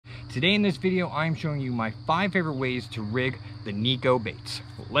Today in this video, I'm showing you my 5 favorite ways to rig the Nikko baits.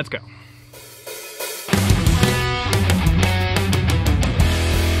 Let's go.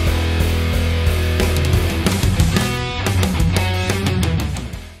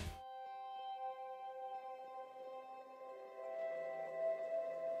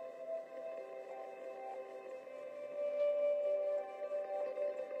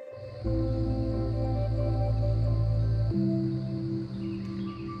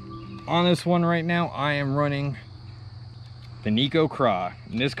 On this one right now, I am running the Nikko Craw,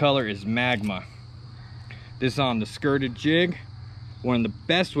 and this color is Magma. This is on the skirted jig, one of the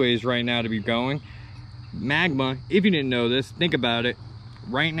best ways right now to be going. Magma, if you didn't know this, think about it.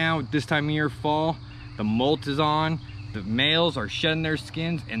 Right now, this time of year, fall, the molt is on, the males are shedding their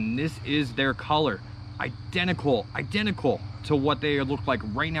skins, and this is their color. Identical to what they look like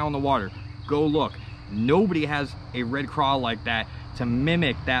right now in the water. Go look. Nobody has a red craw like that to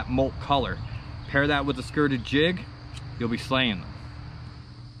mimic that molt color. Pair that with a skirted jig, you'll be slaying them.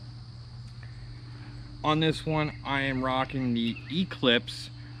 On this one, I am rocking the Eclipse.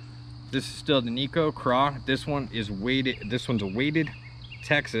 This is still the Nikko Craw. This one is weighted. This one's a weighted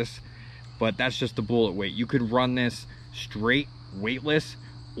Texas, but that's just the bullet weight. You could run this straight weightless,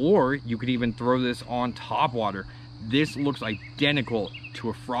 or you could even throw this on top water. This looks identical to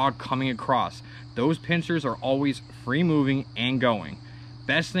a frog coming across. Those pincers are always free moving and going.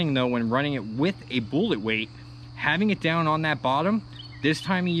 Best thing though, when running it with a bullet weight, having it down on that bottom, this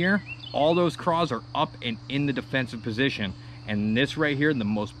time of year, all those craws are up and in the defensive position. And this right here, the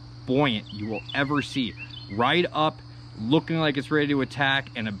most buoyant you will ever see. Right up, looking like it's ready to attack,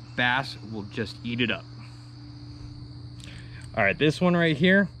 and a bass will just eat it up. All right, this one right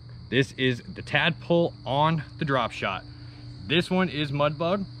here, this is the Tadpole on the drop shot. This one is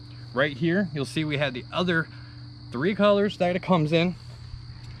Mudbug. Right here, you'll see we have the other 3 colors that it comes in.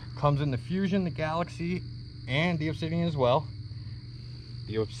 Comes in the Fusion, the Galaxy, and the Obsidian as well.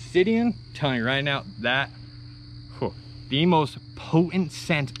 The Obsidian, I'm telling you right now, that the most potent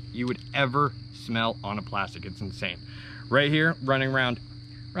scent you would ever smell on a plastic. It's insane. Right here, running around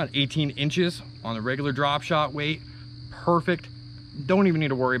 18 inches on the regular drop shot weight. Perfect. Don't even need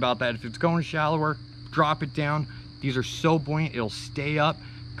to worry about that. If it's going shallower, drop it down. These are so buoyant, it'll stay up,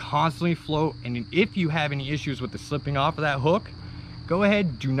 constantly float. And if you have any issues with the slipping off of that hook, go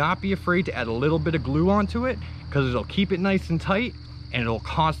ahead, do not be afraid to add a little bit of glue onto it, because it'll keep it nice and tight and it'll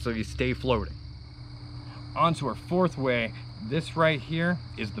constantly stay floating. On to our 4th way. This right here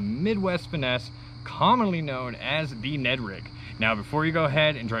is the Midwest Finesse, commonly known as the Ned rig. Now before you go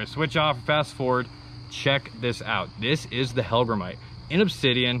ahead and try to switch off or fast forward, check this out. This is the Hellgrammite in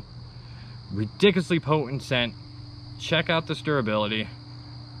Obsidian. Ridiculously potent scent. Check out this durability.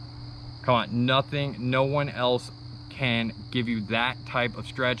 Come on, no one else can give you that type of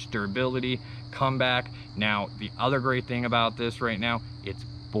stretch, durability, comeback. Now, the other great thing about this right now, it's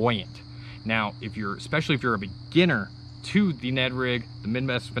buoyant. Now, especially if you're a beginner to the Ned rig, the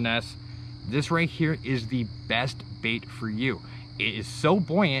Midwest Finesse, this right here is the best bait for you. It is so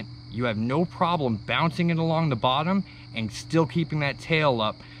buoyant, you have no problem bouncing it along the bottom and still keeping that tail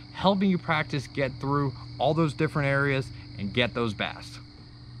up, helping you practice get through all those different areas and get those bass.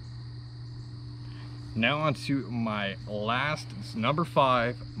 Now on to my last, number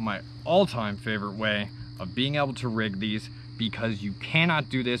 5, my all-time favorite way of being able to rig these, because you cannot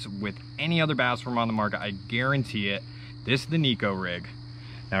do this with any other bass worm on the market, I guarantee it. This is the Nikko rig.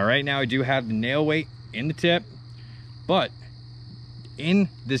 Now right now I do have the nail weight in the tip, but in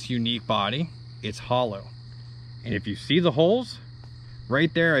this unique body, it's hollow. And if you see the holes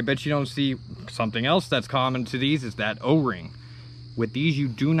right there, I bet you don't see something else that's common to these, is that O-ring. With these, you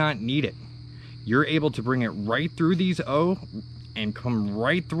do not need it. You're able to bring it right through these O and come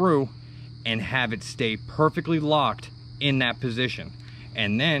right through and have it stay perfectly locked in that position.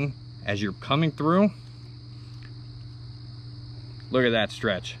 And then as you're coming through, look at that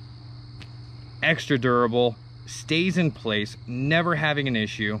stretch. Extra durable, stays in place, never having an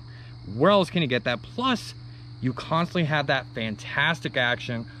issue. Where else can you get that? Plus, you constantly have that fantastic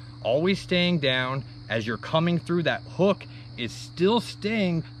action, always staying down as you're coming through. That hook is still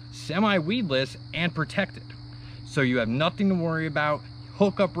staying semi-weedless and protected. So you have nothing to worry about.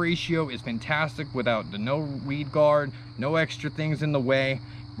 Hookup ratio is fantastic without the no weed guard, no extra things in the way.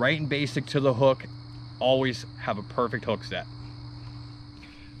 Right and basic to the hook. Always have a perfect hook set.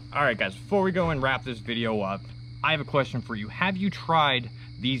 All right guys, before we go and wrap this video up, I have a question for you. Have you tried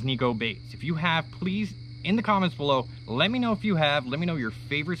these Nikko baits? If you have, please, in the comments below, let me know if you have. Let me know your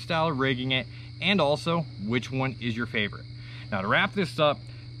favorite style of rigging it, and also which one is your favorite. Now to wrap this up,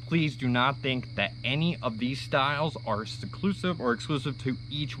 please do not think that any of these styles are exclusive to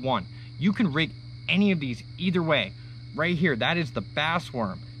each one. You can rig any of these either way. Right here, that is the bass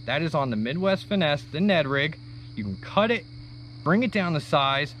worm. That is on the Midwest Finesse, the Ned rig. You can cut it, bring it down to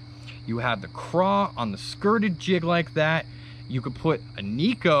size. You have the craw on the skirted jig like that. You could put a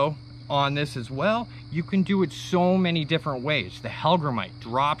Nikko on this as well. You can do it so many different ways. The Hellgrammite,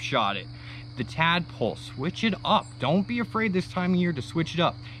 drop shot it. The Tadpole, switch it up. Don't be afraid this time of year to switch it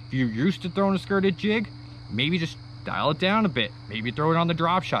up. If you're used to throwing a skirted jig, maybe just dial it down a bit. Maybe throw it on the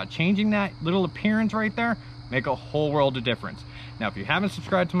drop shot. Changing that little appearance right there, make a whole world of difference. Now, if you haven't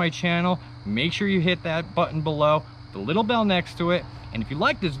subscribed to my channel, make sure you hit that button below, the little bell next to it. And if you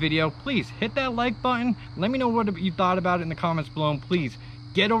like this video, please hit that like button. Let me know what you thought about it in the comments below. And please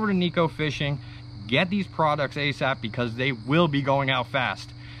get over to Nikko Fishing. Get these products ASAP because they will be going out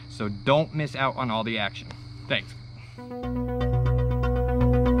fast. So don't miss out on all the action. Thanks.